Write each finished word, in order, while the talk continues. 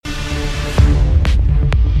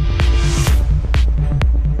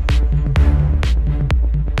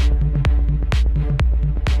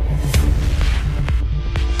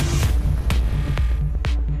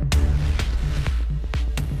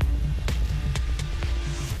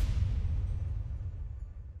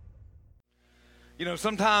You know,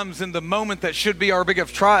 sometimes in the moment that should be our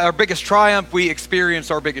biggest triumph, we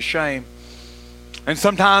experience our biggest shame. And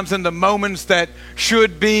sometimes in the moments that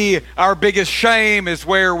should be our biggest shame is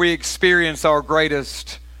where we experience our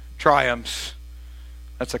greatest triumphs.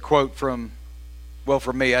 That's a quote from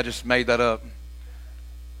me, I just made that up.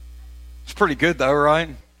 It's pretty good though, right?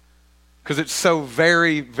 Because it's so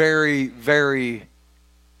very, very, very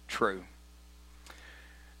true.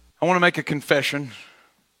 I want to make a confession.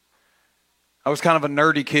 I was kind of a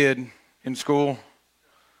nerdy kid in school.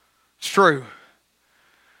 It's true.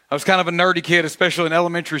 I was kind of a nerdy kid, especially in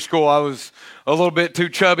elementary school. I was a little bit too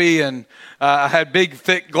chubby, and I had big,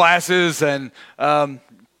 thick glasses, and I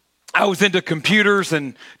was into computers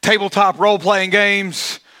and tabletop role-playing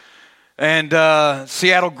games and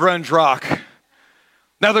Seattle grunge rock.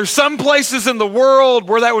 Now, there's some places in the world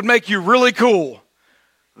where that would make you really cool.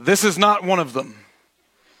 This is not one of them.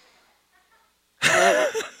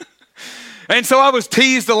 And so I was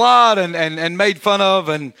teased a lot and made fun of,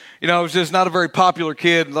 and you know, I was just not a very popular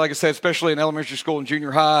kid, like I said, especially in elementary school and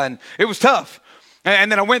junior high, and it was tough.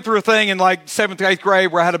 And then I went through a thing in like 7th to 8th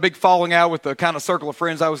grade where I had a big falling out with the kind of circle of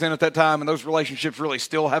friends I was in at that time, and those relationships really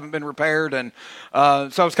still haven't been repaired, and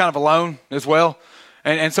so I was kind of alone as well.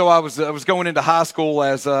 And so I was going into high school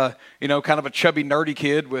as you know, kind of a chubby, nerdy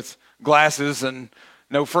kid with glasses and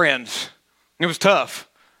no friends. It was tough.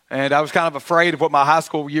 And I was kind of afraid of what my high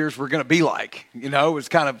school years were going to be like. You know, it was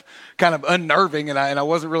kind of unnerving, and I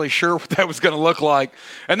wasn't really sure what that was going to look like.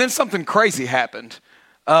 And then something crazy happened.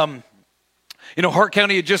 You know, Hart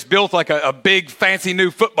County had just built like a big, fancy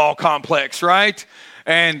new football complex, right?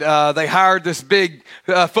 And they hired this big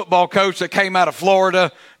football coach that came out of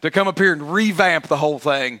Florida to come up here and revamp the whole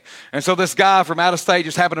thing. And so this guy from out of state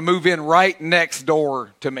just happened to move in right next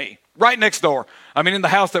door to me. Right next door. I mean, in the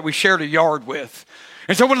house that we shared a yard with.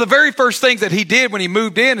 And so one of the very first things that he did when he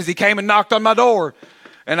moved in is he came and knocked on my door.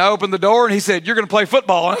 And I opened the door and he said, "You're going to play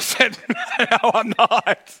football." And I said, "No, I'm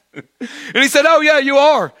not." And he said, "Oh, yeah, you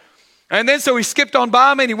are." And then so he skipped on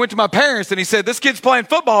by me and he went to my parents and he said, "This kid's playing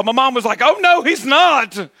football." My mom was like, "Oh, no, he's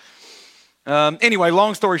not." Anyway,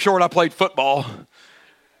 long story short, I played football.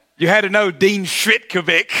 You had to know Dean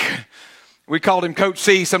Schwitkovic. We called him Coach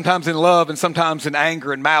C, sometimes in love and sometimes in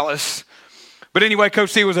anger and malice. But anyway,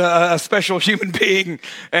 Coach C was a special human being,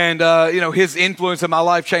 and you know, his influence in my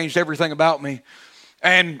life changed everything about me.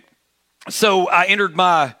 And so I entered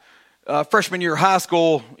my freshman year of high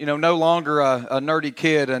school, you know, no longer a nerdy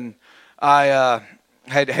kid, and I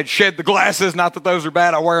had shed the glasses. Not that those are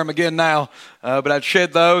bad; I wear them again now. But I'd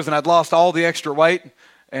shed those, and I'd lost all the extra weight,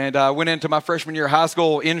 and I went into my freshman year of high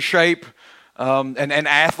school in shape. An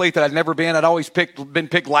athlete that I'd never been. I'd always been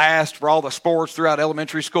picked last for all the sports throughout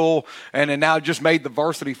elementary school, and now I just made the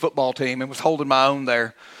varsity football team and was holding my own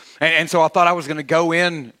there. And so I thought I was going to go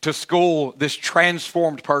in to school this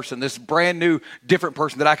transformed person, this brand new, different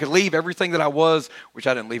person, that I could leave everything that I was, which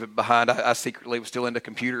I didn't leave it behind. I secretly was still into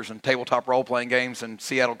computers and tabletop role-playing games and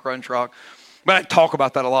Seattle grunge rock. But I talk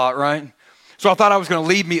about that a lot, right? So I thought I was going to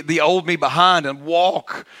leave the old me behind and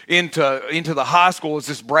walk into the high school as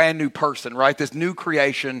this brand new person, right? This new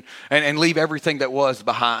creation, and leave everything that was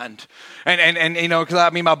behind. And you know, because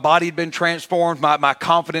I mean, my body had been transformed, my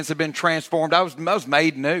confidence had been transformed. I was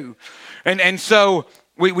made new. And so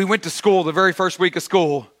we went to school the very first week of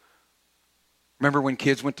school. Remember when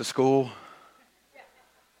kids went to school?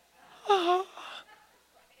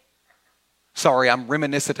 Sorry, I'm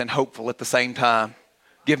reminiscent and hopeful at the same time.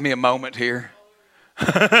 Give me a moment here.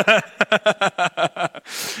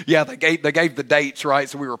 Yeah, they gave the dates, right?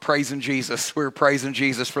 So we were praising Jesus. We were praising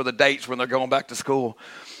Jesus for the dates when they're going back to school.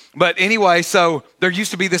 But anyway, so there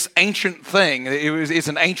used to be this ancient thing. It's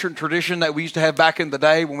an ancient tradition that we used to have back in the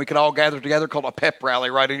day when we could all gather together called a pep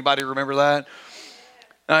rally, right? Anybody remember that?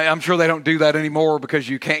 I'm sure they don't do that anymore because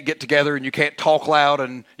you can't get together and you can't talk loud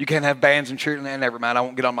and you can't have bands and cheering. Never mind, I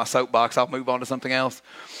won't get on my soapbox. I'll move on to something else.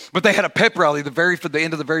 But they had a pep rally for the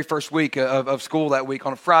end of the very first week of school that week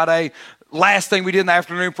on a Friday. Last thing we did in the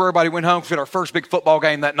afternoon before everybody went home because we had our first big football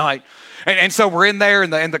game that night. And so we're in there,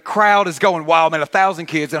 and the crowd is going wild, man. 1,000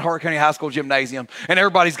 kids in Hart County High School gymnasium, and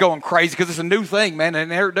everybody's going crazy because it's a new thing, man.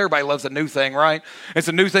 And everybody loves a new thing, right? It's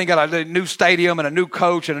a new thing, got a new stadium and a new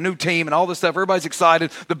coach and a new team and all this stuff. Everybody's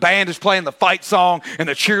excited. The band is playing the fight song, and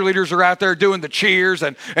the cheerleaders are out there doing the cheers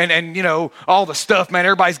and you know, all the stuff, man.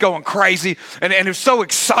 Everybody's going crazy, and it was so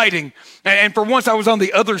exciting. And for once, I was on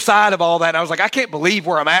the other side of all that. And I was like, I can't believe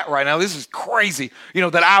where I'm at right now. This is crazy,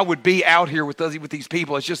 that I would be out here with these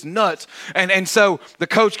people. It's just nuts. And so the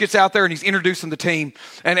coach gets out there and he's introducing the team.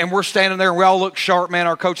 And we're standing there and we all look sharp, man.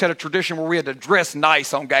 Our coach had a tradition where we had to dress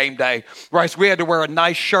nice on game day, right? So we had to wear a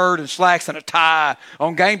nice shirt and slacks and a tie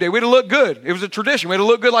on game day. We had to look good. It was a tradition. We had to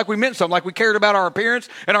look good like we meant something, like we cared about our appearance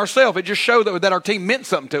and ourselves. It just showed that our team meant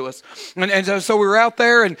something to us. And so we were out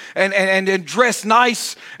there and dressed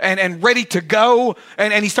nice and ready to go.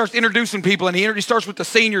 And he starts introducing people, and he starts with the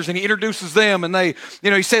seniors, and he introduces them, and they,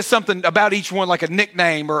 he says something about each one, like a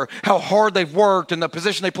nickname or how hard they've worked and the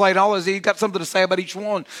position they played. All this, he got something to say about each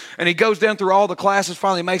one. And he goes down through all the classes,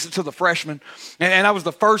 finally makes it to the freshmen. And I was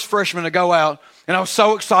the first freshman to go out. And I was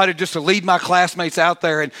so excited just to lead my classmates out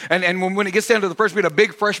there. And when it gets down to the freshman, we had a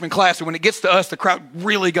big freshman class. And when it gets to us, the crowd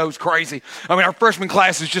really goes crazy. I mean, our freshman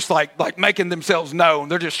class is just like making themselves known.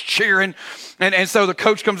 They're just cheering. And so the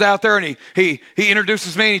coach comes out there and he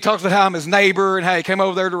introduces me and he talks about how I'm his neighbor and how he came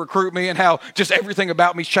over there to recruit me and how just everything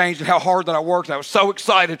about me's changed and how hard that I worked. And I was so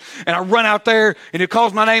excited. And I run out there and he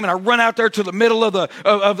calls my name and I run out there to the middle of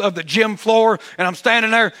the gym floor. And I'm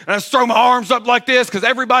standing there and I just throw my arms up like this because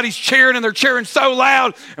everybody's cheering and they're cheering so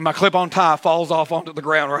loud, and my clip-on tie falls off onto the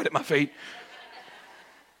ground right at my feet.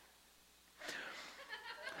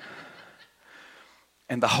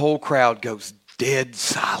 And the whole crowd goes dead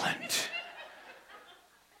silent.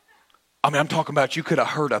 I mean, I'm talking about you could have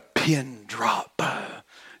heard a pin drop.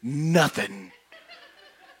 Nothing.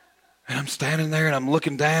 And I'm standing there and I'm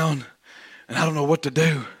looking down and I don't know what to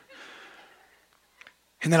do.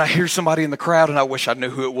 And then I hear somebody in the crowd and I wish I knew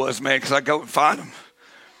who it was, man, because I go and find them.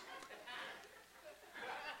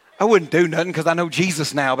 I wouldn't do nothing because I know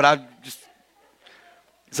Jesus now, but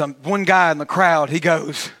one guy in the crowd, he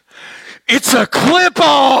goes, "It's a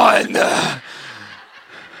clip-on!"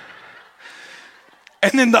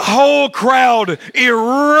 And then the whole crowd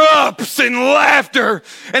erupts in laughter.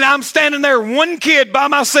 And I'm standing there, one kid by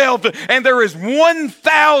myself, and there is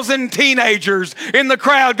 1,000 teenagers in the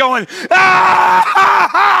crowd going, "Ah, ha,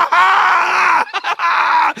 ha, ha, ha."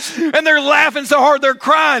 And they're laughing so hard they're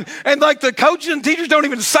crying. And like the coaches and teachers don't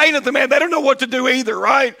even say nothing, man. They don't know what to do either,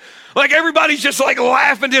 right? Like everybody's just like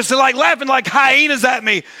laughing like hyenas at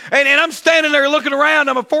me. And I'm standing there looking around.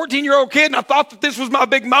 I'm a 14-year-old kid, and I thought that this was my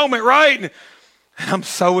big moment, right? And I'm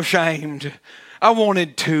so ashamed. I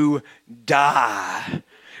wanted to die.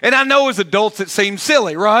 And I know as adults it seems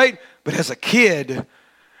silly, right? But as a kid,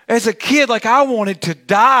 like I wanted to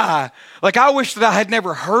die. Like I wish that I had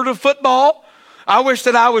never heard of football. I wish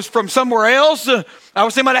that I was from somewhere else. I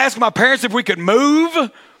was thinking about asking my parents if we could move.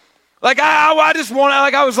 Like I just want,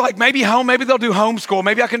 like I was like, maybe they'll do homeschool.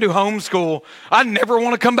 Maybe I can do homeschool. I never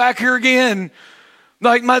want to come back here again.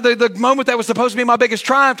 Like the moment that was supposed to be my biggest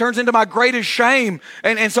triumph turns into my greatest shame.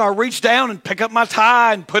 And so I reach down and pick up my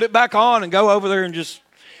tie and put it back on and go over there and just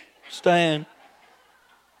stand.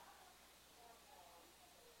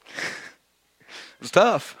 It was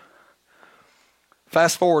tough.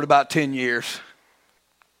 Fast forward about 10 years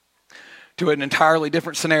to an entirely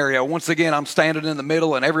different scenario. Once again, I'm standing in the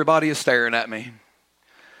middle and everybody is staring at me.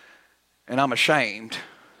 And I'm ashamed.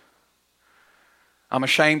 I'm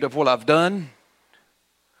ashamed of what I've done.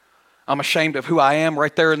 I'm ashamed of who I am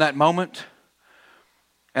right there in that moment.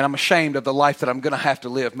 And I'm ashamed of the life that I'm going to have to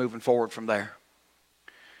live moving forward from there.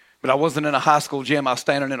 But I wasn't in a high school gym. I was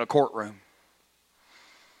standing in a courtroom.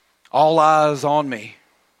 All eyes on me.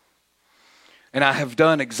 And I have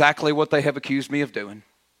done exactly what they have accused me of doing.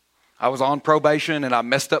 I was on probation and I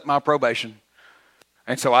messed up my probation.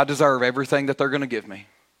 And so I deserve everything that they're going to give me.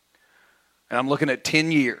 And I'm looking at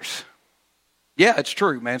 10 years. Yeah, it's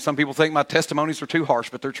true, man. Some people think my testimonies are too harsh,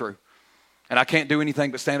 but they're true. And I can't do anything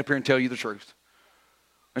but stand up here and tell you the truth.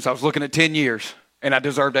 And so I was looking at 10 years, and I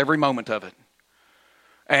deserved every moment of it.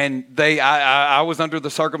 And I was under the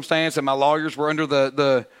circumstance, and my lawyers were under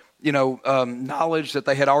the knowledge that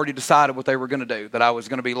they had already decided what they were going to do, that I was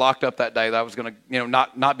going to be locked up that day, that I was going to,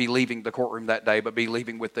 not be leaving the courtroom that day, but be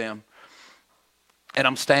leaving with them. And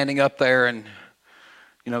I'm standing up there, and,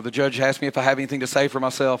 the judge asked me if I have anything to say for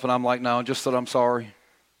myself, and I'm like, no, just that I'm sorry.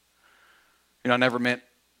 I never meant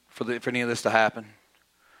for any of this to happen.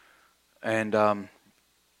 And, I'm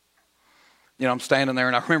standing there,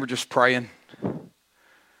 and I remember just praying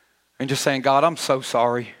and just saying, God, I'm so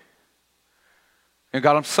sorry. And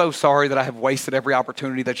God, I'm so sorry that I have wasted every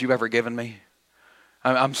opportunity that you've ever given me.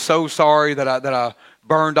 I'm so sorry that I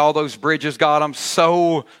burned all those bridges. God, I'm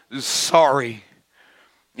so sorry.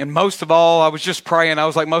 And most of all, I was just praying. I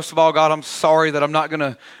was like, most of all, God, I'm sorry that I'm not going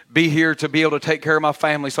to be here to be able to take care of my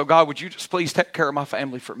family. So God, would you just please take care of my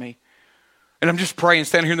family for me? And I'm just praying,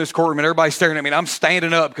 standing here in this courtroom, and everybody's staring at me, and I'm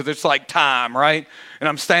standing up because it's like time, right? And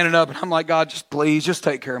I'm standing up, and I'm like, God, just please, just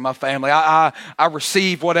take care of my family. I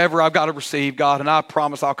receive whatever I've got to receive, God, and I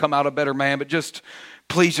promise I'll come out a better man, but just,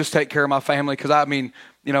 please just take care of my family, because I mean,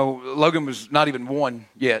 you know, Logan was not even 1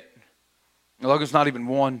 yet. Logan's not even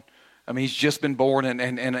 1. I mean, he's just been born, and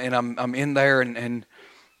I'm in there, and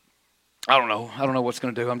I don't know what's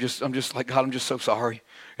going to do. I'm just like, God, I'm just so sorry,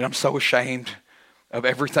 and I'm so ashamed of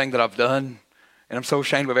everything that I've done. And I'm so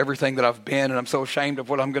ashamed of everything that I've been, and I'm so ashamed of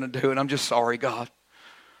what I'm going to do, and I'm just sorry, God.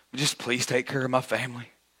 Just please take care of my family.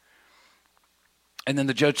 And then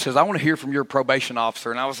the judge says, I want to hear from your probation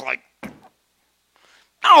officer. And I was like,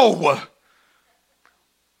 no,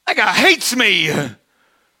 that guy hates me. And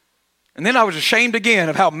then I was ashamed again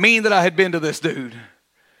of how mean that I had been to this dude.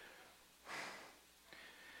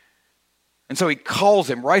 And so he calls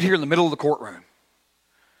him right here in the middle of the courtroom.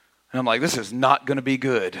 And I'm like, this is not going to be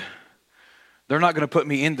good. They're not going to put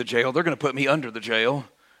me in the jail. They're going to put me under the jail,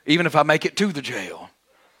 even if I make it to the jail.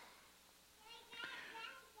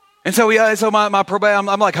 And so my probation,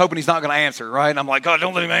 I'm like hoping he's not going to answer, right? And I'm like, God,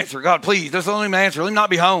 don't let him answer. God, please, just don't let him answer. Let him not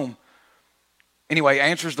be home. Anyway,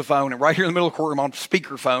 answers the phone, and right here in the middle of the courtroom on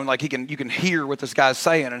speakerphone, like you can hear what this guy's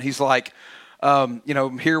saying. And he's like, I'm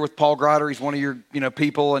here with Paul Grider. He's one of your,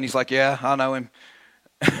 people. And he's like, yeah, I know him.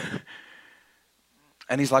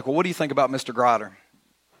 And he's like, well, what do you think about Mr. Grider?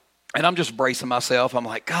 And I'm just bracing myself. I'm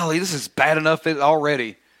like, golly, this is bad enough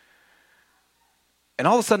already. And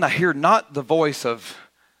all of a sudden I hear not the voice of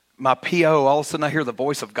my PO. All of a sudden I hear the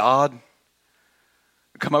voice of God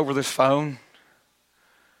come over this phone.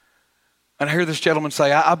 And I hear this gentleman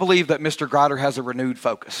say, I believe that Mr. Grider has a renewed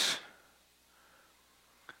focus.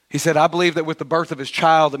 He said, I believe that with the birth of his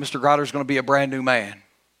child that Mr. Grider is going to be a brand new man.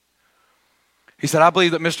 He said, I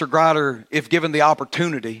believe that Mr. Grider, if given the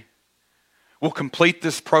opportunity, will complete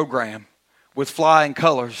this program with flying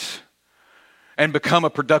colors and become a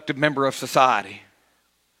productive member of society.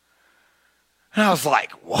 And I was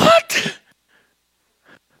like, what?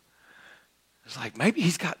 It's like, maybe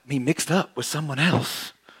he's got me mixed up with someone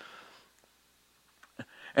else.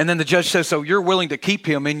 And then the judge says, so you're willing to keep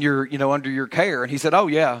him in your, under your care? And he said, oh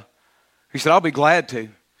yeah. He said, I'll be glad to.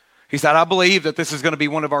 He said, I believe that this is going to be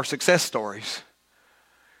one of our success stories.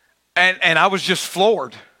 And I was just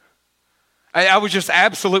floored. I was just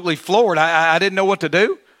absolutely floored. I didn't know what to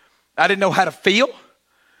do. I didn't know how to feel.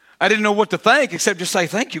 I didn't know what to think except just say,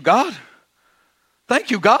 thank you, God. Thank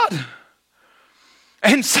you, God.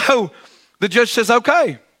 And so the judge says,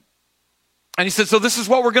 okay. And he said, so this is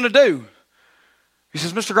what we're going to do. He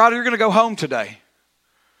says, Mr. Grider, you're going to go home today.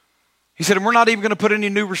 He said, and we're not even going to put any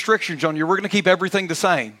new restrictions on you. We're going to keep everything the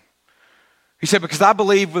same. He said, because I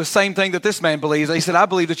believe the same thing that this man believes. He said, I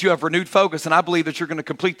believe that you have renewed focus, and I believe that you're going to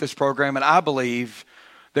complete this program, and I believe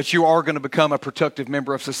that you are going to become a productive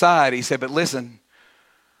member of society. He said, but listen,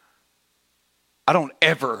 I don't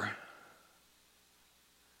ever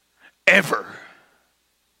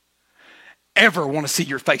want to see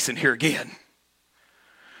your face in here again.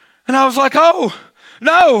 And I was like, oh,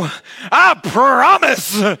 no, I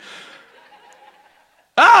promise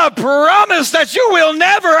that you will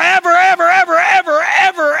never,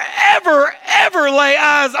 ever lay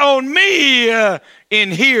eyes on me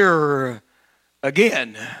in here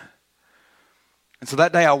again. And so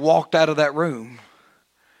that day I walked out of that room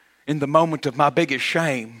in the moment of my biggest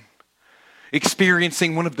shame,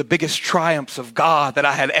 experiencing one of the biggest triumphs of God that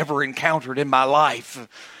I had ever encountered in my life.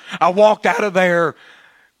 I walked out of there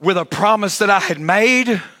with a promise that I had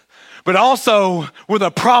made, but also with a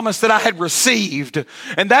promise that I had received.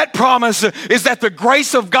 And that promise is that the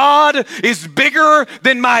grace of God is bigger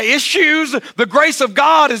than my issues. The grace of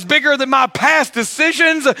God is bigger than my past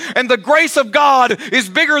decisions. And the grace of God is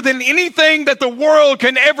bigger than anything that the world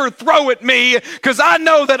can ever throw at me, because I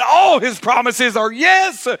know that all his promises are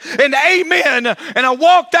yes and amen. And I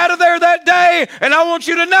walked out of there that day, and I want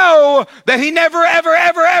you to know that he never, ever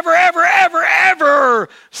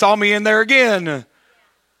saw me in there again,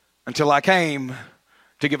 until I came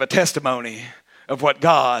to give a testimony of what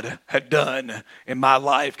God had done in my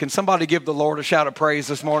life. Can somebody give the Lord a shout of praise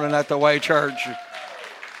this morning at the Way Church?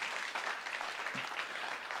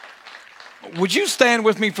 Would you stand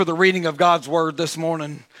with me for the reading of God's Word this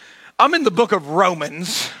morning? I'm in the book of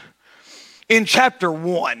Romans in chapter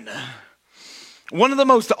 1. One of the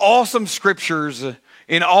most awesome scriptures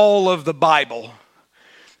in all of the Bible.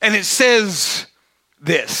 And it says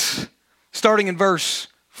this, starting in verse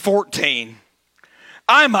 14.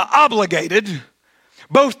 I'm obligated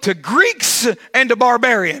both to Greeks and to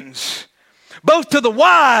barbarians, both to the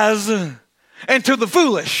wise and to the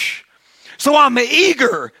foolish. So I'm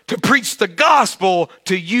eager to preach the gospel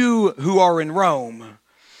to you who are in Rome.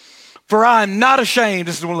 For I am not ashamed.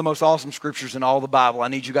 This is one of the most awesome scriptures in all the Bible. I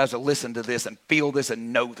need you guys to listen to this and feel this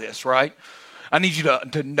and know this, right? I need you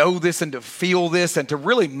to know this and to feel this and to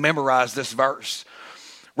really memorize this verse.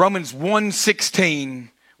 Romans 1:16.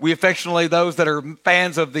 We affectionately, those that are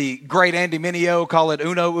fans of the great Andy Mineo, call it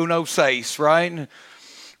uno seis, right?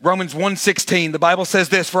 Romans 1:16, the Bible says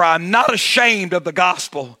this, for I'm not ashamed of the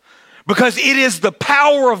gospel, because it is the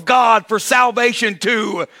power of God for salvation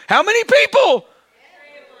to how many people?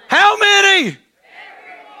 Everyone. How many? Everyone.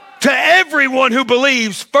 To everyone who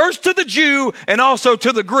believes, first to the Jew and also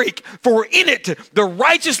to the Greek. For in it, the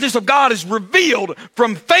righteousness of God is revealed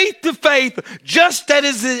from faith to faith, just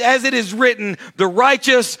as it is written, the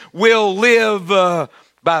righteous will live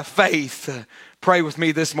by faith. Pray with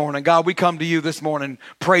me this morning. God, we come to you this morning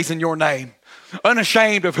praising your name.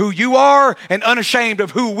 Unashamed of who you are and unashamed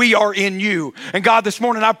of who we are in you. And God, this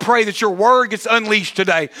morning I pray that your word gets unleashed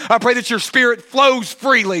today. I pray that your spirit flows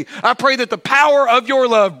freely. I pray that the power of your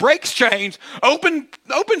love breaks chains,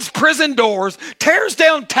 opens prison doors, tears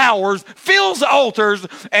down towers, fills altars,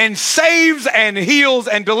 and saves and heals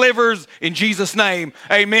and delivers in Jesus' name.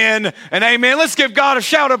 Amen and amen. Let's give God a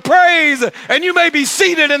shout of praise, and you may be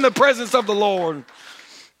seated in the presence of the Lord.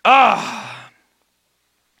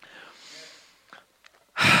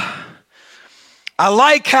 I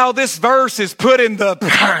like how this verse is put in the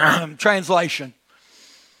translation.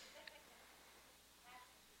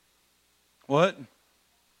 What?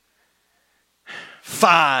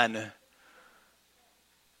 Fine.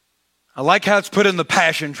 I like how it's put in the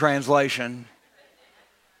Passion Translation.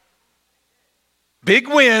 Big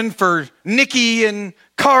win for Nikki and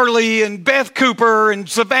Carly and Beth Cooper and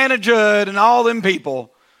Savannah Judd and all them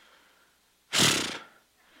people.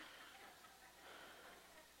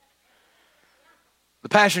 The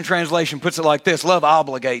Passion Translation puts it like this: love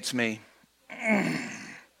obligates me. I'm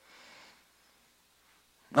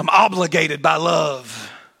obligated by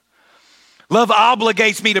love. Love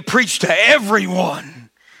obligates me to preach to everyone.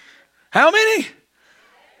 How many?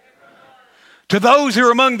 To those who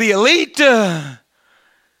are among the elite and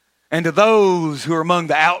to those who are among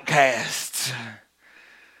the outcasts.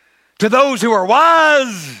 To those who are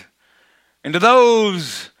wise and to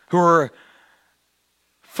those who are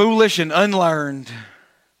foolish and unlearned.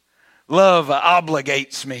 Love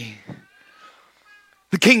obligates me.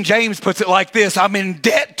 The King James puts it like this: I'm in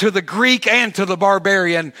debt to the Greek and to the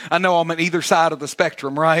barbarian. I know I'm on either side of the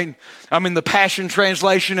spectrum, right? I'm in the Passion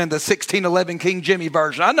Translation and the 1611 King Jimmy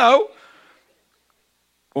version. I know.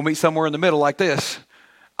 We'll meet somewhere in the middle like this.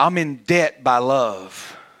 I'm in debt by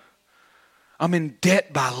love. I'm in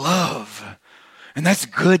debt by love. And that's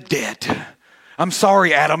good debt. I'm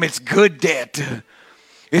sorry, Adam, it's good debt.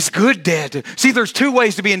 It's good debt. See, there's two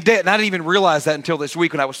ways to be in debt, and I didn't even realize that until this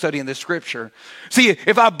week when I was studying this scripture. See,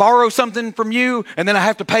 if I borrow something from you and then I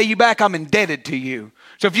have to pay you back, I'm indebted to you.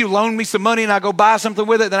 So if you loan me some money and I go buy something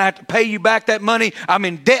with it, then I have to pay you back that money, I'm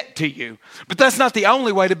in debt to you. But that's not the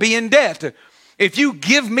only way to be in debt. If you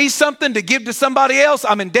give me something to give to somebody else,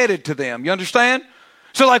 I'm indebted to them. You understand?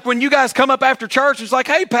 So like when you guys come up after church, it's like,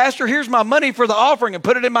 hey, Pastor, here's my money for the offering, and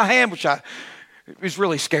put it in my hand, which it's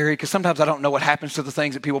really scary because sometimes I don't know what happens to the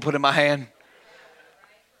things that people put in my hand.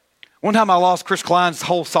 One time I lost Chris Klein's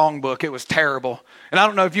whole songbook. It was terrible. And I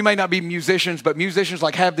don't know if you may not be musicians, but musicians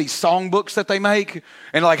like have these songbooks that they make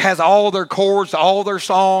and like has all their chords, all their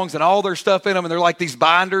songs and all their stuff in them. And they're like these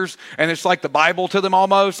binders, and it's like the Bible to them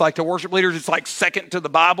almost. Like to worship leaders, it's like second to the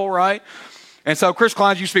Bible, right? And so Chris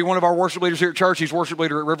Klein used to be one of our worship leaders here at church. He's worship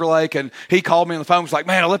leader at River Lake, and he called me on the phone. He was like,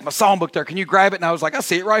 man, I left my songbook there. Can you grab it? And I was like, I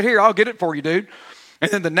see it right here. I'll get it for you, dude.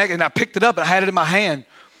 And then and I picked it up and I had it in my hand.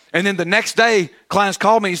 And then the next day, Klein's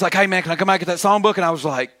called me. He's like, hey, man, can I come back and get that songbook? And I was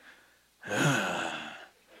like,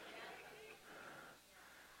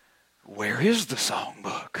 where is the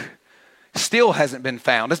songbook? Still hasn't been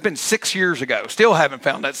found. It's been 6 years ago. Still haven't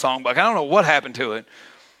found that songbook. I don't know what happened to it.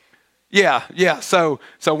 Yeah. So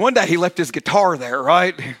one day he left his guitar there,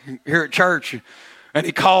 right, here at church. And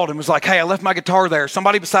he called and was like, hey, I left my guitar there.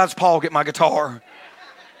 Somebody besides Paul get my guitar.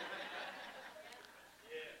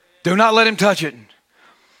 Do not let him touch it.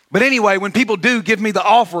 But anyway, when people do give me the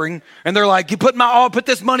offering and they're like, you put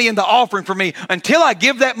this money in the offering for me, until I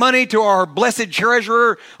give that money to our blessed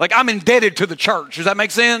treasurer, like I'm indebted to the church. Does that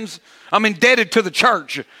make sense? I'm indebted to the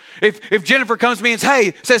church. If Jennifer comes to me and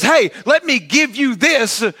says, hey, let me give you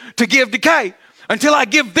this to give to Kay. Until I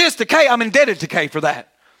give this to Kay, I'm indebted to Kay for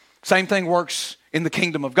that. Same thing works in the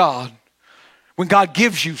kingdom of God. When God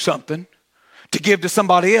gives you something to give to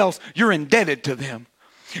somebody else, you're indebted to them.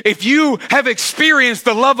 If you have experienced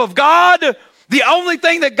the love of God, The only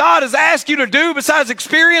thing that God has asked you to do besides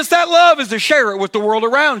experience that love is to share it with the world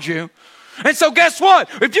around you. And so guess what?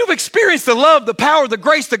 If you've experienced the love, the power, the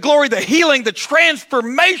grace, the glory, the healing, the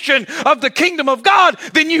transformation of the kingdom of God,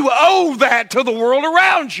 then you owe that to the world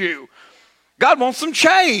around you. God wants some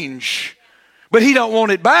change, but he don't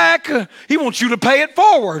want it back. He wants you to pay it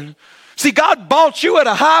forward. See, God bought you at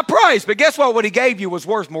a high price, but guess what? What he gave you was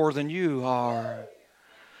worth more than you are.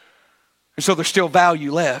 And so there's still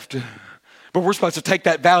value left. But we're supposed to take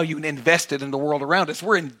that value and invest it in the world around us.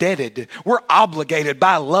 We're indebted. We're obligated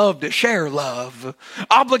by love to share love.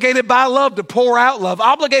 Obligated by love to pour out love.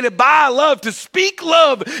 Obligated by love to speak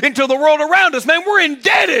love into the world around us. Man, we're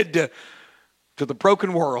indebted to the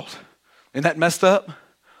broken world. Isn't that messed up?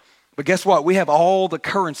 But guess what? We have all the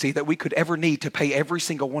currency that we could ever need to pay every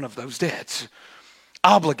single one of those debts.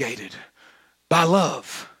 Obligated by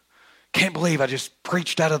love. Can't believe I just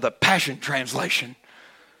preached out of the Passion Translation.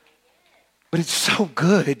 But it's so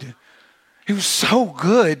good. It was so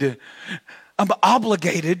good. I'm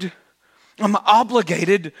obligated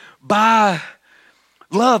by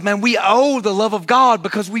love. Man, we owe the love of God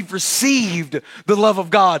because we've received the love of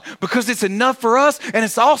God. Because it's enough for us and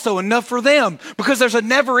it's also enough for them. Because there's a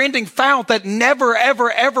never-ending fount that never,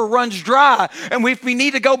 ever, ever runs dry. And if we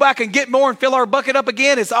need to go back and get more and fill our bucket up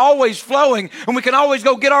again, it's always flowing. And we can always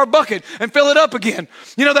go get our bucket and fill it up again.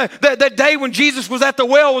 You know, that day when Jesus was at the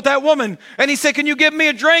well with that woman and he said, "Can you give me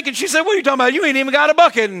a drink?" And she said, "What are you talking about? You ain't even got a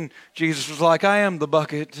bucket." And Jesus was like, "I am the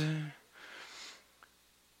bucket."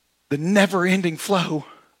 The never-ending flow.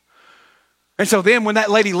 And so then when that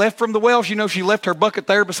lady left from the well, you know, she left her bucket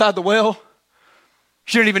there beside the well.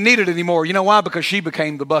 She didn't even need it anymore. You know why? Because she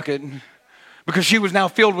became the bucket. Because she was now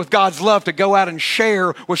filled with God's love to go out and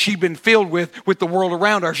share what she'd been filled with the world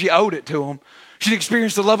around her. She owed it to them. She'd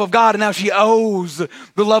experienced the love of God, and now she owes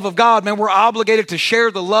the love of God. Man, we're obligated to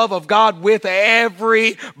share the love of God with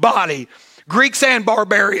everybody. Greeks and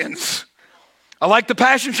barbarians. I like the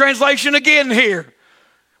Passion Translation again here.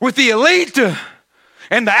 With the elite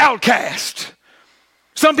and the outcast.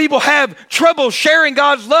 Some people have trouble sharing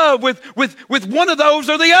God's love with one of those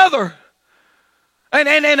or the other. And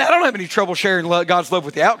I don't have any trouble sharing God's love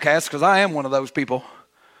with the outcast because I am one of those people.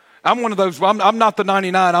 I'm one of those. I'm not the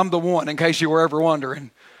 99. I'm the one, in case you were ever wondering.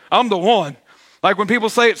 I'm the one. Like when people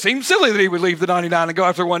say it seems silly that he would leave the 99 and go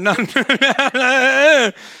after one. I'm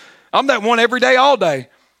that one every day, all day.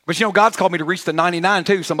 But you know, God's called me to reach the 99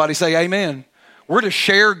 too. Somebody say amen. We're to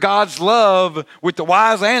share God's love with the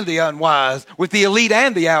wise and the unwise, with the elite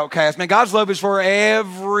and the outcast. Man, God's love is for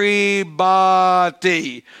everybody.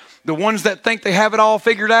 The ones that think they have it all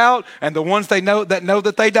figured out and the ones that know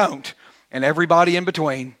that they don't, and everybody in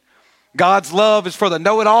between. God's love is for the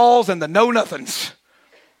know-it-alls and the know-nothings.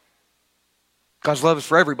 God's love is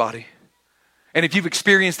for everybody. And if you've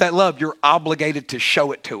experienced that love, you're obligated to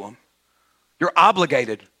show it to them. You're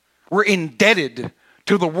obligated. We're indebted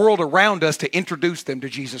to the world around us to introduce them to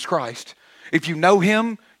Jesus Christ. If you know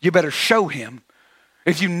him, you better show him.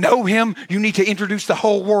 If you know him, you need to introduce the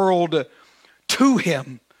whole world to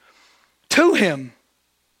him. To him.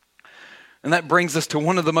 And that brings us to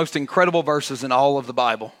one of the most incredible verses in all of the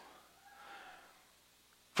Bible.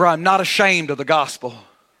 For I'm not ashamed of the gospel,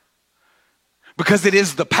 because it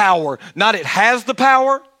is the power. Not it has the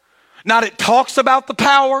power, not it talks about the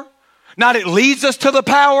power, not it leads us to the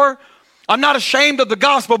power. I'm not ashamed of the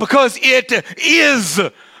gospel because it is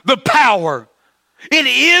the power. It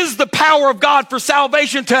is the power of God for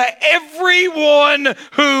salvation to everyone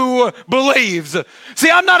who believes. See,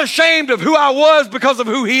 I'm not ashamed of who I was because of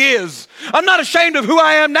who he is. I'm not ashamed of who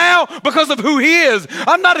I am now because of who he is.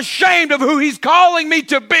 I'm not ashamed of who he's calling me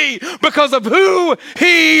to be because of who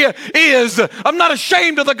he is. I'm not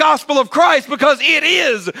ashamed of the gospel of Christ because it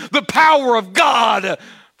is the power of God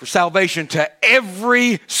for salvation to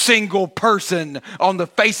every single person on the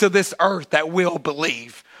face of this earth that will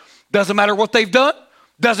believe. Doesn't matter what they've done.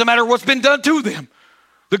 Doesn't matter what's been done to them.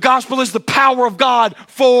 The gospel is the power of God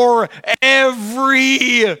for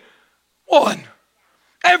everyone.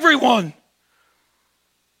 Everyone.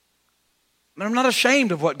 And I'm not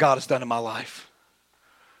ashamed of what God has done in my life.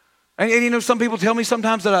 And you know, some people tell me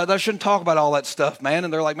sometimes that I shouldn't talk about all that stuff, man.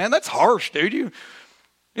 And they're like, man, that's harsh, dude.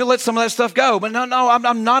 You let some of that stuff go. But no,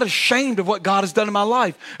 I'm not ashamed of what God has done in my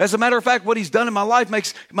life. As a matter of fact, what he's done in my life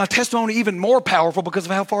makes my testimony even more powerful because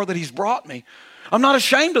of how far that he's brought me. I'm not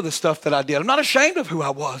ashamed of the stuff that I did. I'm not ashamed of who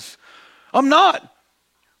I was. I'm not.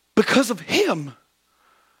 Because of him.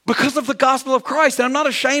 Because of the gospel of Christ. And I'm not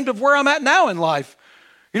ashamed of where I'm at now in life.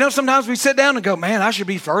 You know, sometimes we sit down and go, man, I should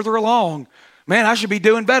be further along. Man, I should be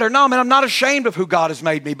doing better. No, man, I'm not ashamed of who God has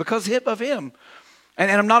made me because of him. And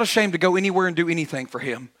I'm not ashamed to go anywhere and do anything for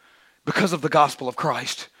him because of the gospel of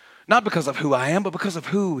Christ. Not because of who I am, but because of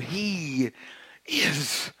who he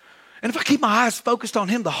is. And if I keep my eyes focused on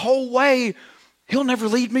him the whole way, he'll never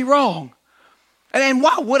lead me wrong. And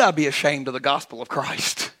why would I be ashamed of the gospel of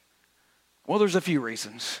Christ? Well, there's a few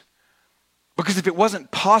reasons. Because if it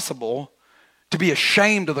wasn't possible to be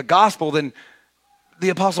ashamed of the gospel, then the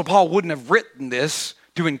Apostle Paul wouldn't have written this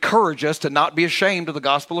to encourage us to not be ashamed of the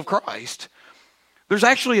gospel of Christ. There's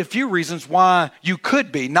actually a few reasons why you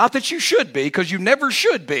could be. Not that you should be, because you never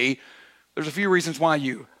should be. There's a few reasons why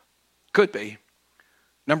you could be.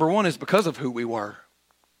 Number one is because of who we were.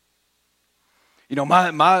 You know,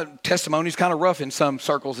 my testimony's kind of rough in some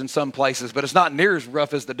circles, in some places, but it's not near as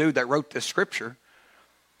rough as the dude that wrote this scripture.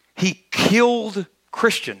 He killed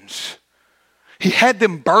Christians. He had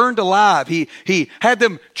them burned alive. He had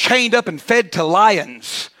them chained up and fed to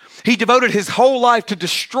lions. He devoted his whole life to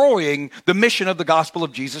destroying the mission of the gospel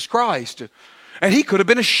of Jesus Christ. And he could have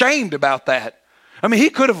been ashamed about that. I mean,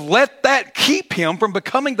 he could have let that keep him from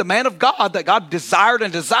becoming the man of God that God desired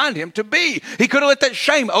and designed him to be. He could have let that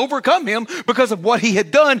shame overcome him because of what he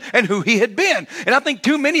had done and who he had been. And I think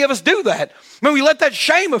too many of us do that. When we let that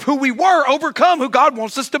shame of who we were overcome who God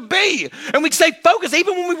wants us to be. And we stay focused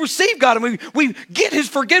even when we receive God and we get his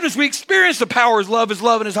forgiveness. We experience the power of his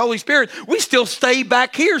love, and his Holy Spirit. We still stay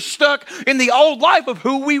back here stuck in the old life of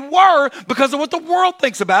who we were because of what the world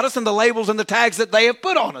thinks about us and the labels and the tags that they have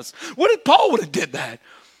put on us. What if Paul would have did that?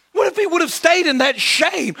 What if he would have stayed in that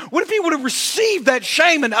shame? What if he would have received that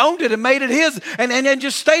shame and owned it and made it his and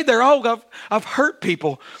just stayed there? Oh, I've hurt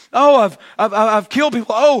people. Oh, I've killed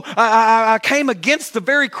people. Oh, I came against the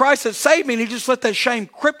very Christ that saved me, and he just let that shame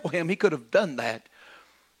cripple him. He could have done that.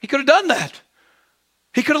 He could have done that.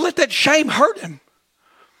 He could have let that shame hurt him.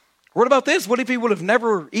 What about this? What if he would have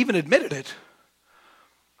never even admitted it?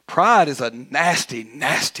 Pride is a nasty,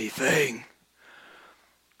 nasty thing.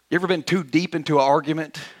 You ever been too deep into an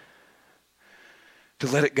argument to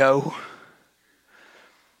let it go?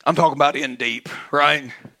 I'm talking about in deep,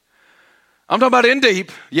 right? I'm talking about in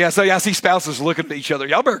deep. Yeah, so I see spouses looking at each other.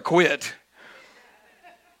 Y'all better quit.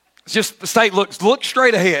 Just look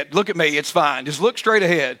straight ahead. Look at me. It's fine. Just look straight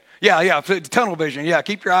ahead. Yeah, tunnel vision. Yeah,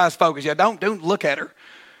 keep your eyes focused. Yeah, don't look at her.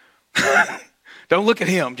 Don't look at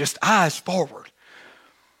him. Just eyes forward.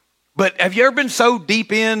 But have you ever been so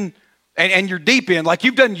deep in, and you're deep in, like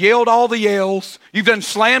you've done yelled all the yells, you've done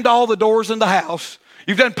slammed all the doors in the house,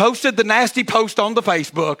 you've done posted the nasty post on the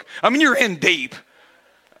Facebook. I mean, you're in deep.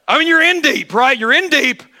 You're in deep, right? You're in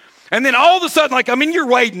deep. And then all of a sudden, you're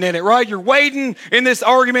wading in it, right? You're wading in this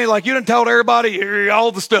argument like you done told everybody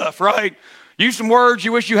all the stuff, right? Use some words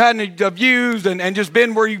you wish you hadn't have used and just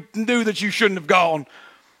been where you knew that you shouldn't have gone.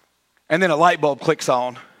 And then a light bulb clicks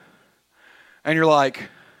on. And you're like,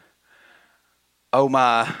 oh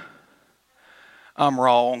my, I'm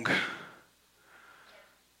wrong.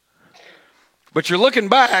 But you're looking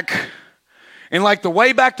back, and like the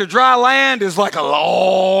way back to dry land is like a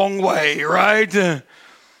long way, right? And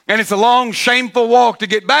it's a long, shameful walk to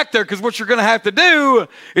get back there, because what you're going to have to do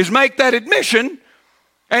is make that admission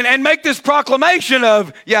and make this proclamation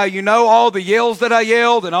of, all the yells that I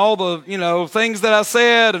yelled and all the, things that I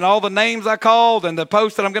said and all the names I called and the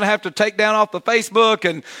posts that I'm going to have to take down off the Facebook.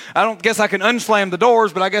 And I don't guess I can unslam the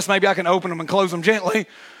doors, but I guess maybe I can open them and close them gently.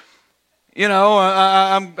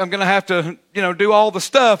 I'm going to have to, do all the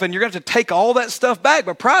stuff, and you're going to have to take all that stuff back.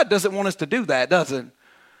 But pride doesn't want us to do that, does it?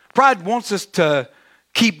 Pride wants us to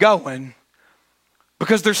keep going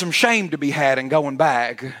because there's some shame to be had in going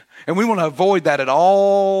back. And we want to avoid that at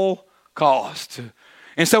all costs.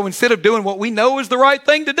 And so instead of doing what we know is the right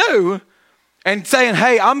thing to do and saying,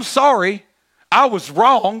 hey, I'm sorry, I was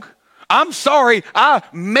wrong. I'm sorry, I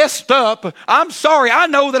messed up. I'm sorry, I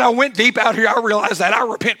know that I went deep out here. I realize that. I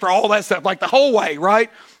repent for all that stuff, like the whole way,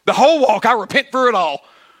 right? The whole walk, I repent for it all.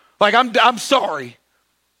 Like, I'm sorry.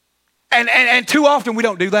 And too often we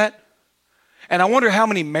don't do that. And I wonder how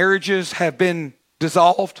many marriages have been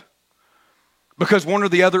dissolved because one or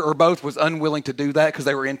the other or both was unwilling to do that because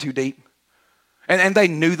they were in too deep. And they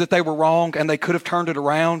knew that they were wrong and they could have turned it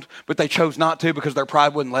around, but they chose not to because their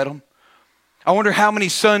pride wouldn't let them. I wonder how many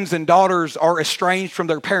sons and daughters are estranged from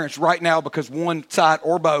their parents right now because one side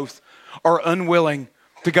or both are unwilling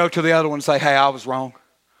to go to the other one and say, hey, I was wrong.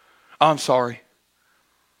 I'm sorry.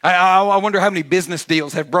 I wonder how many business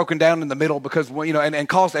deals have broken down in the middle because, and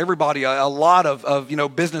cost everybody a lot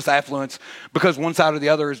of business affluence because one side or the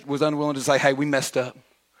other was unwilling to say, hey, we messed up.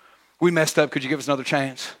 We messed up. Could you give us another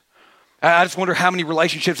chance? I just wonder how many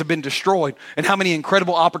relationships have been destroyed and how many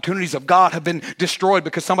incredible opportunities of God have been destroyed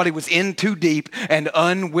because somebody was in too deep and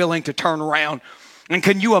unwilling to turn around. And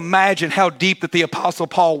can you imagine how deep that the Apostle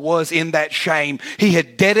Paul was in that shame? He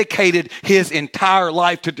had dedicated his entire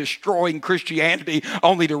life to destroying Christianity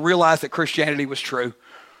only to realize that Christianity was true.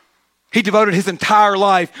 He devoted his entire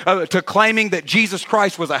life to claiming that Jesus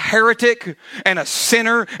Christ was a heretic and a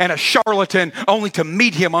sinner and a charlatan, only to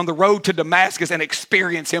meet him on the road to Damascus and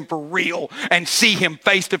experience him for real and see him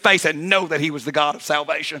face to face and know that he was the God of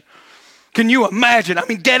salvation. Can you imagine? I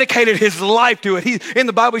mean, dedicated his life to it. In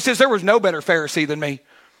the Bible, he says there was no better Pharisee than me.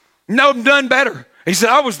 No, none better. He said,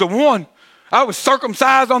 I was the one. I was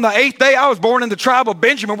circumcised on the 8th day. I was born in the tribe of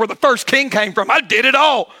Benjamin where the first king came from. I did it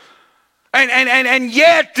all. And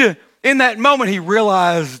yet, in that moment, he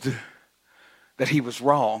realized that he was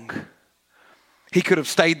wrong. He could have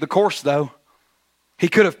stayed the course, though. He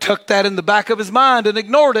could have tucked that in the back of his mind and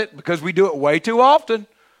ignored it because we do it way too often.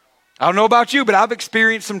 I don't know about you, but I've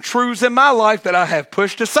experienced some truths in my life that I have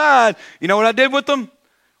pushed aside. You know what I did with them?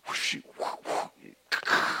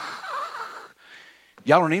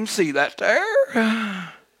 Y'all don't even see that there.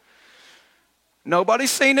 Nobody's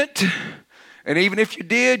seen it. And even if you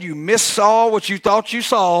did, you missaw what you thought you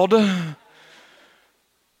saw.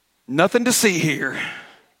 Nothing to see here.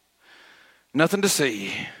 Nothing to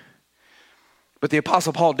see. But the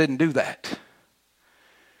Apostle Paul didn't do that.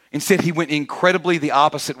 Instead, he went incredibly the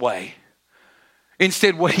opposite way.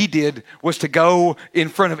 Instead, what he did was to go in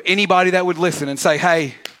front of anybody that would listen and say,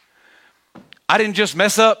 hey, I didn't just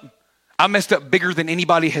mess up. I messed up bigger than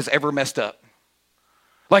anybody has ever messed up.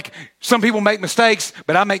 Like, some people make mistakes,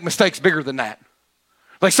 but I make mistakes bigger than that.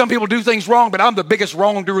 Like, some people do things wrong, but I'm the biggest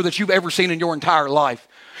wrongdoer that you've ever seen in your entire life.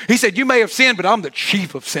 He said, you may have sinned, but I'm the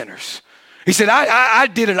chief of sinners. He said, I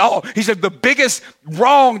did it all. He said, the biggest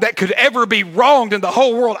wrong that could ever be wronged in the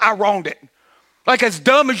whole world, I wronged it. Like, as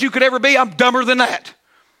dumb as you could ever be, I'm dumber than that.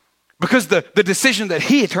 Because the decision that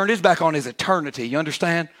he had turned his back on is eternity. You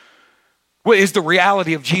understand? What is the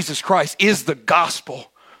reality of Jesus Christ is the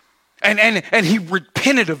gospel. And he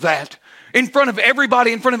repented of that in front of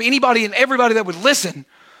everybody, in front of anybody and everybody that would listen.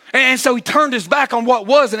 And so he turned his back on what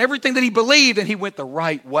was and everything that he believed, and he went the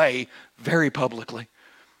right way very publicly.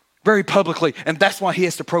 Very publicly. And that's why he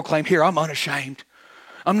has to proclaim here, I'm unashamed.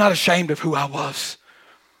 I'm not ashamed of who I was.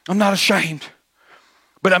 I'm not ashamed.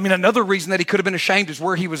 But I mean, another reason that he could have been ashamed is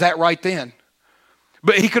where he was at right then.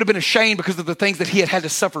 But he could have been ashamed because of the things that he had to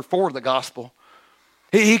suffer for the gospel.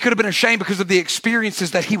 He could have been ashamed because of the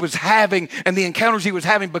experiences that he was having and the encounters he was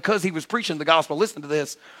having because he was preaching the gospel. Listen to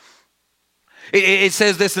this. It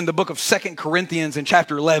says this in the book of 2 Corinthians in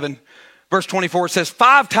chapter 11. Verse 24, it says,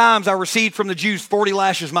 5 times I received from the Jews 40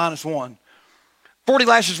 lashes minus 1. 40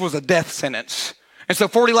 lashes was a death sentence. And so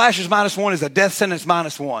 40 lashes minus 1 is a death sentence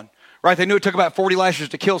minus 1. Right? They knew it took about 40 lashes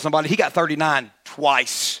to kill somebody. He got 39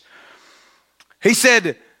 twice. He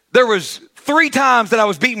said, there was 3 times that I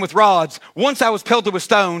was beaten with rods. Once I was pelted with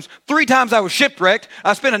stones. 3 times I was shipwrecked.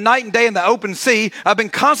 I spent a night and day in the open sea. I've been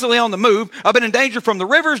constantly on the move. I've been in danger from the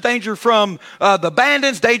rivers, danger from the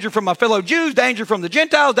bandits, danger from my fellow Jews, danger from the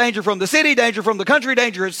Gentiles, danger from the city, danger from the country,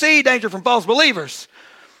 danger at sea, danger from false believers.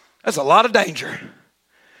 That's a lot of danger.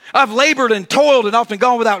 I've labored and toiled and often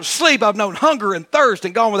gone without sleep. I've known hunger and thirst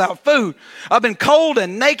and gone without food. I've been cold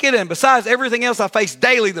and naked, and besides everything else, I face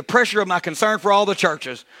daily the pressure of my concern for all the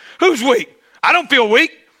churches. Who's weak? I don't feel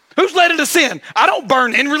weak. Who's led into sin? I don't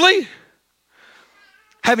burn inwardly.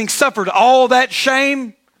 Having suffered all that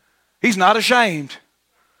shame, he's not ashamed.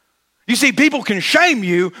 You see, people can shame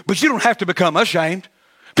you, but you don't have to become ashamed.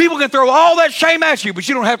 People can throw all that shame at you, but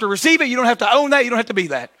you don't have to receive it. You don't have to own that. You don't have to be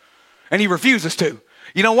that. And he refuses to.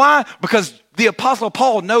 You know why? Because the Apostle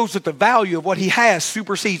Paul knows that the value of what he has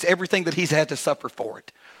supersedes everything that he's had to suffer for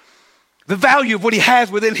it. The value of what he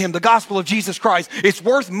has within him, the gospel of Jesus Christ, it's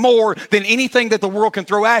worth more than anything that the world can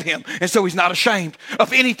throw at him. And so he's not ashamed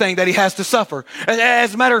of anything that he has to suffer.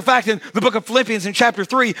 As a matter of fact, in the book of Philippians in chapter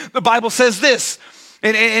 3, the Bible says this.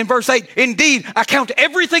 In verse 8, indeed, I count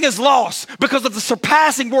everything as loss because of the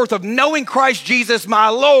surpassing worth of knowing Christ Jesus my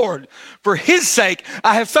Lord. For his sake,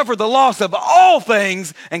 I have suffered the loss of all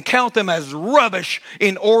things and count them as rubbish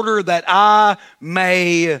in order that I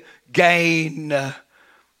may gain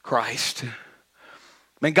Christ.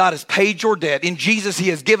 Man, God has paid your debt. In Jesus, he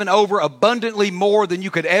has given over abundantly more than you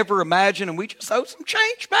could ever imagine, and we just owe some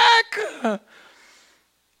change back.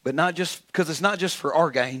 But not just because it's not just for our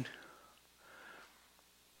gain.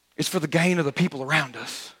 It's for the gain of the people around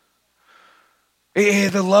us.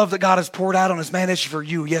 The love that God has poured out on us, man, it's for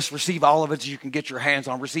you. Yes, receive all of it so you can get your hands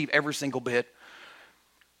on. Receive every single bit.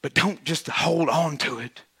 But don't just hold on to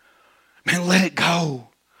it. Man, let it go.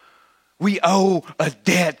 We owe a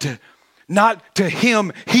debt not to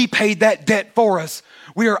him. He paid that debt for us.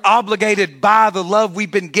 We are obligated by the love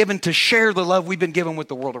we've been given to share the love we've been given with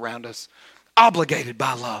the world around us. Obligated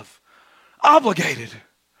by love. Obligated.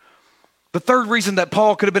 The third reason that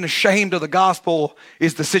Paul could have been ashamed of the gospel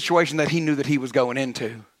is the situation that he knew that he was going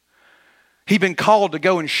into. He'd been called to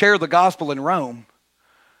go and share the gospel in Rome.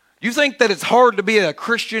 You think that it's hard to be a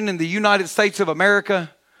Christian in the United States of America?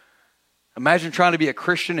 Imagine trying to be a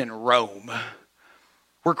Christian in Rome,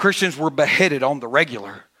 where Christians were beheaded on the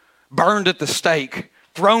regular, burned at the stake,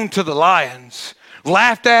 thrown to the lions,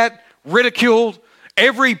 laughed at, ridiculed.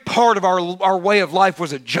 Every part of our way of life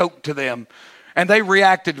was a joke to them. And they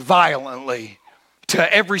reacted violently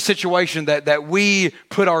to every situation that we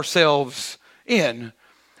put ourselves in.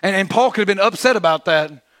 And Paul could have been upset about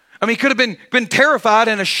that. I mean, he could have been terrified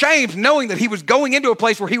and ashamed knowing that he was going into a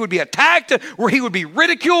place where he would be attacked, where he would be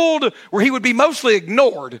ridiculed, where he would be mostly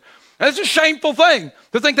ignored. That's a shameful thing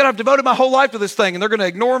to think that I've devoted my whole life to this thing and they're going to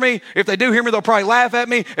ignore me. If they do hear me, they'll probably laugh at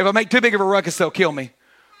me. If I make too big of a ruckus, they'll kill me.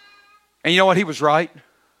 And you know what? He was right.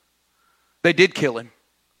 They did kill him.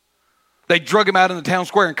 They drug him out in the town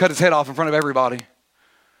square and cut his head off in front of everybody.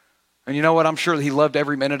 And you know what? I'm sure that he loved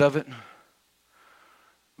every minute of it.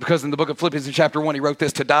 Because in the book of Philippians in chapter 1, he wrote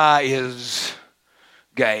this: to die is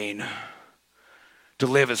gain. To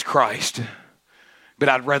live is Christ. But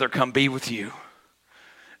I'd rather come be with you.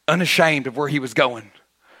 Unashamed of where he was going.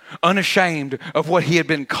 Unashamed of what he had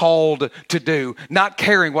been called to do. Not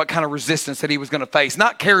caring what kind of resistance that he was going to face.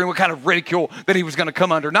 Not caring what kind of ridicule that he was going to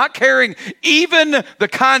come under. Not caring even the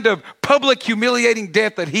kind of public humiliating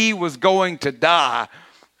death that he was going to die.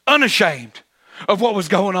 Unashamed of what was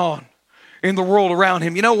going on in the world around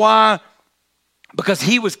him. You know why? Because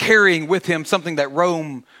he was carrying with him something that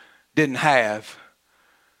Rome didn't have.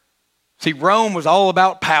 See, Rome was all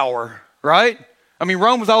about power, right? I mean,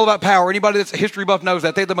 Rome was all about power. Anybody that's a history buff knows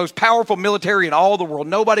that. They had the most powerful military in all the world.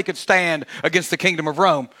 Nobody could stand against the kingdom of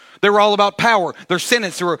Rome. They were all about power. Their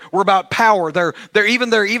senates were about power.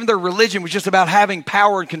 Even their religion was just about having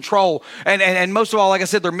power and control. And most of all, like I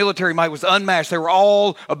said, their military might was unmatched. They were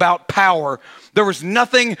all about power. There was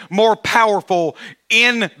nothing more powerful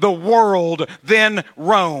in the world than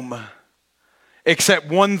Rome, except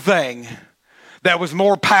one thing that was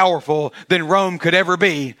more powerful than Rome could ever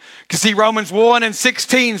be. Because see, Romans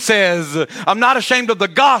 1:16 says, I'm not ashamed of the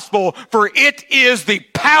gospel, for it is the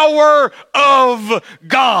power of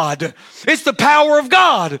God. It's the power of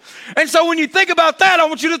God. And so when you think about that, I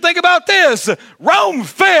want you to think about this. Rome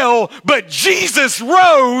fell, but Jesus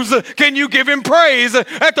rose. Can you give him praise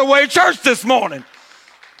at the Way Church this morning?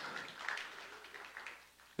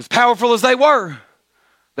 As powerful as they were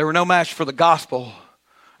no match for the gospel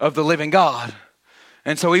of the living God.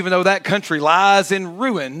 And so even though that country lies in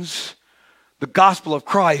ruins, the gospel of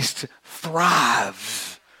Christ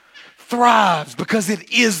thrives because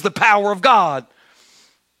it is the power of God.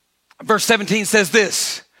 Verse 17 says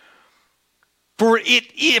this: for in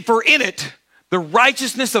it the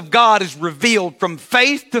righteousness of God is revealed from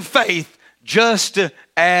faith to faith, just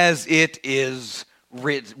as it is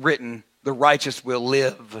written, the righteous will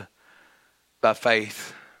live by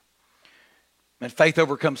faith. And faith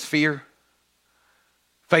overcomes fear.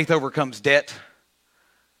 Faith overcomes debt.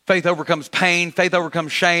 Faith overcomes pain. Faith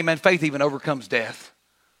overcomes shame. And faith even overcomes death.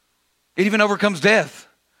 It even overcomes death.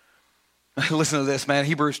 Listen to this, man.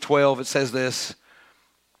 Hebrews 12, it says this: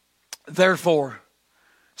 therefore,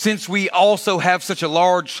 since we also have such a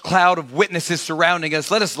large cloud of witnesses surrounding us,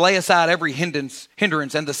 let us lay aside every hindrance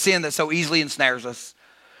and the sin that so easily ensnares us.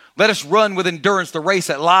 Let us run with endurance the race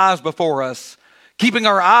that lies before us, keeping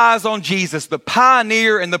our eyes on Jesus, the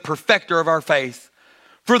pioneer and the perfecter of our faith.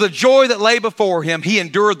 For the joy that lay before him, he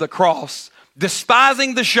endured the cross,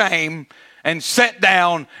 despising the shame, and sat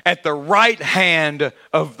down at the right hand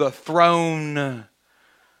of the throne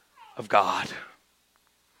of God.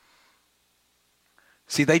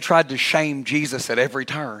 See, they tried to shame Jesus at every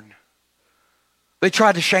turn. They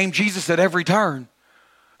tried to shame Jesus at every turn.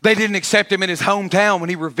 They didn't accept him in his hometown when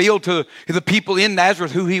he revealed to the people in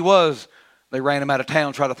Nazareth who he was. They ran him out of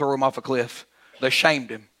town, tried to throw him off a cliff. They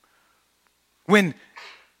shamed him. When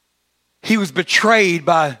he was betrayed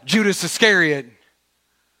by Judas Iscariot,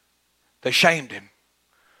 they shamed him.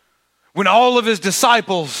 When all of his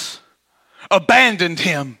disciples abandoned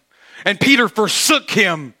him and Peter forsook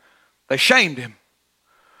him, they shamed him.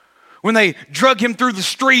 When they drug him through the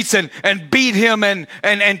streets and beat him and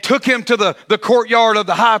took him to the courtyard of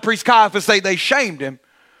the high priest Caiaphas, they shamed him.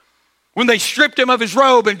 When they stripped him of his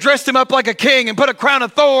robe and dressed him up like a king and put a crown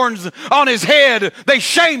of thorns on his head, they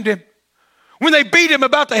shamed him. when they beat him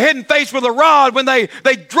about the head and face with a rod, when they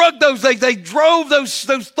drove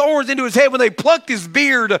those thorns into his head, when they plucked his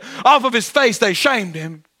beard off of his face, they shamed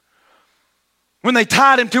him. When they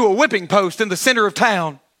tied him to a whipping post in the center of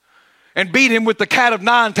town and beat him with the cat of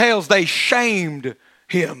nine tails, they shamed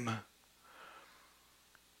him.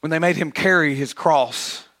 When they made him carry his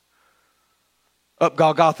cross up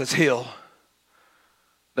Golgotha's hill,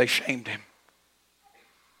 they shamed him.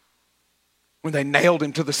 When they nailed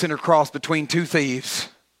him to the center cross between two thieves,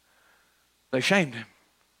 they shamed him.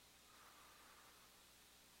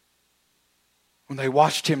 When they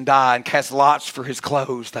watched him die and cast lots for his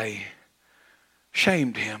clothes, they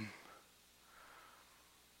shamed him.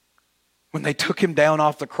 When they took him down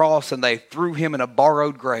off the cross and they threw him in a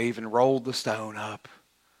borrowed grave and rolled the stone up,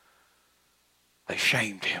 they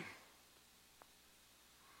shamed him.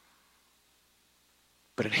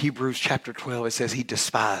 But in Hebrews chapter 12, it says he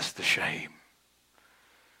despised the shame.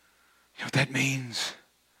 You know what that means?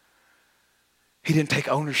 He didn't take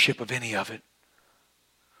ownership of any of it.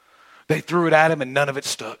 They threw it at him and none of it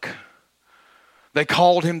stuck. They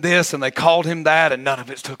called him this and they called him that and none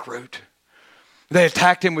of it took root. They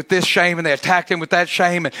attacked him with this shame and they attacked him with that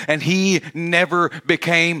shame, and he never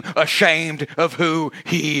became ashamed of who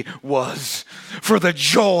he was for the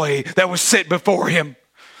joy that was set before him.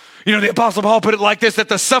 You know, the Apostle Paul put it like this, that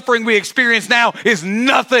the suffering we experience now is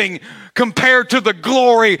nothing compared to the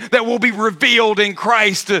glory that will be revealed in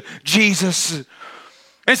Christ Jesus.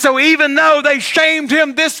 And so even though they shamed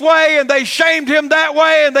him this way and they shamed him that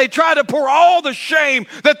way and they tried to pour all the shame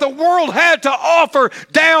that the world had to offer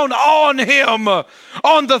down on him,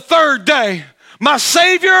 on the third day, my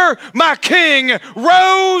Savior, my King,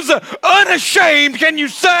 rose unashamed. Can you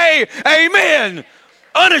say amen?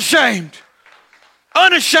 Unashamed.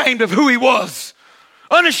 Unashamed of who he was.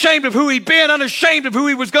 Unashamed of who he'd been. Unashamed of who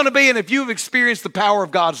he was going to be. And if you've experienced the power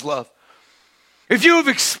of God's love, if you have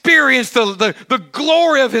experienced the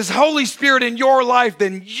glory of his Holy Spirit in your life,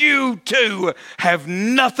 then you too have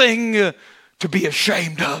nothing to be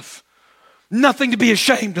ashamed of. Nothing to be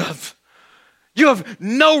ashamed of. You have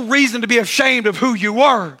no reason to be ashamed of who you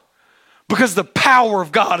are because the power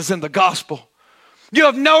of God is in the gospel. You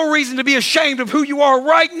have no reason to be ashamed of who you are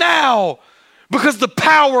right now because the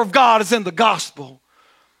power of God is in the gospel.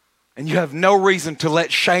 And you have no reason to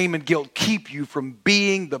let shame and guilt keep you from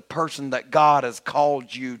being the person that God has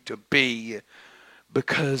called you to be,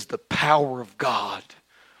 because the power of God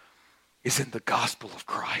is in the gospel of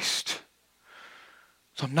Christ.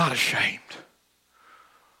 So I'm not ashamed.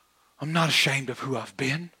 I'm not ashamed of who I've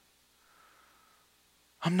been.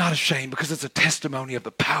 I'm not ashamed because it's a testimony of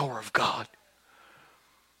the power of God.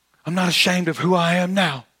 I'm not ashamed of who I am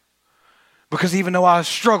now because even though I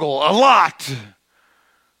struggle a lot,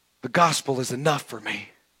 the gospel is enough for me.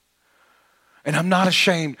 And I'm not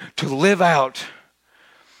ashamed to live out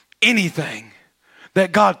anything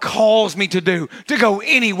that God calls me to do, to go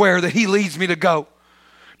anywhere that he leads me to go,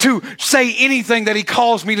 to say anything that he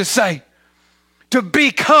calls me to say, to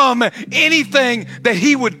become anything that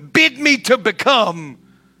he would bid me to become.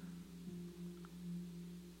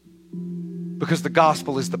 Because the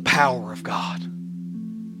gospel is the power of God.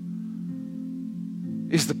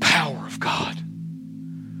 Is the power of God.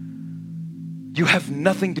 You have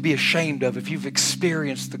nothing to be ashamed of if you've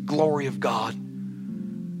experienced the glory of God.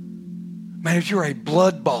 Man, if you're a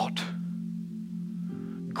blood-bought,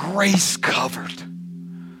 grace-covered,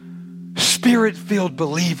 Spirit-filled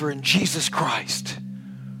believer in Jesus Christ,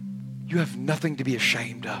 you have nothing to be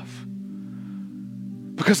ashamed of.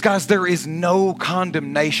 Because, guys, there is no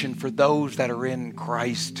condemnation for those that are in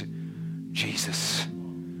Christ Jesus.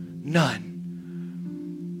 None.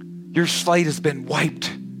 Your slate has been wiped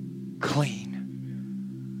clean.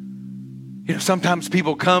 You know, sometimes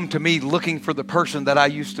people come to me looking for the person that I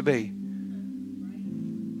used to be.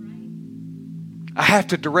 I have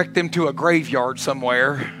to direct them to a graveyard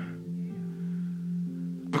somewhere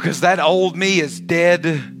because that old me is dead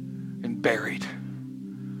and buried.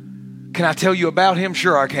 Can I tell you about him?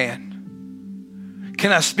 Sure I can.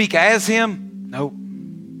 Can I speak as him? Nope.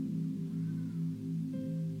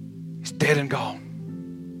 He's dead and gone.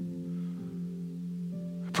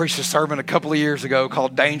 I preached a sermon a couple of years ago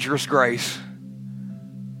called Dangerous Grace.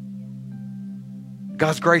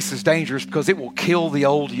 God's grace is dangerous because it will kill the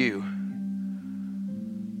old you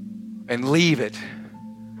and leave it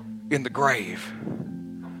in the grave.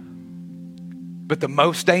 But the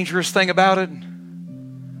most dangerous thing about it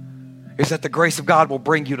is that the grace of God will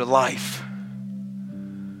bring you to life.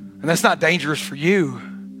 And that's not dangerous for you,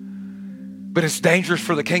 but it's dangerous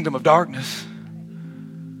for the kingdom of darkness.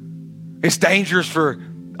 It's dangerous for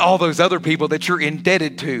all those other people that you're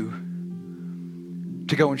indebted to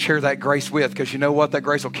to go and share that grace with, because you know what? That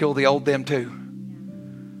grace will kill the old them too.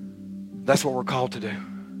 That's what we're called to do.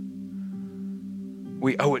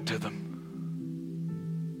 We owe it to them.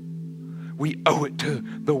 We owe it to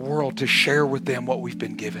the world to share with them what we've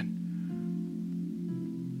been given.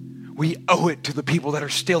 We owe it to the people that are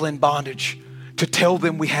still in bondage to tell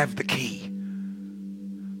them we have the key.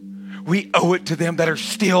 We owe it to them that are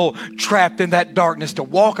still trapped in that darkness to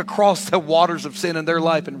walk across the waters of sin in their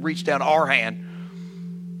life and reach down our hand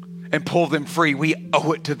and pull them free. We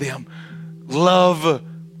owe it to them. Love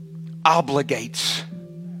obligates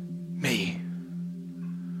me.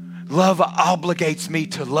 Love obligates me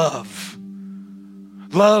to love.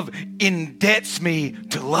 Love indebts me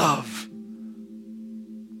to love.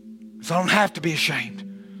 So I don't have to be ashamed.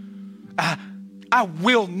 I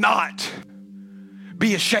will not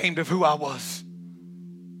be ashamed of who I was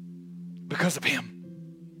because of him.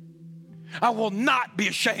 I will not be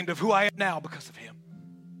ashamed of who I am now because of him.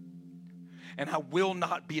 And I will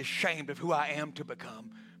not be ashamed of who I am to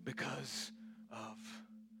become because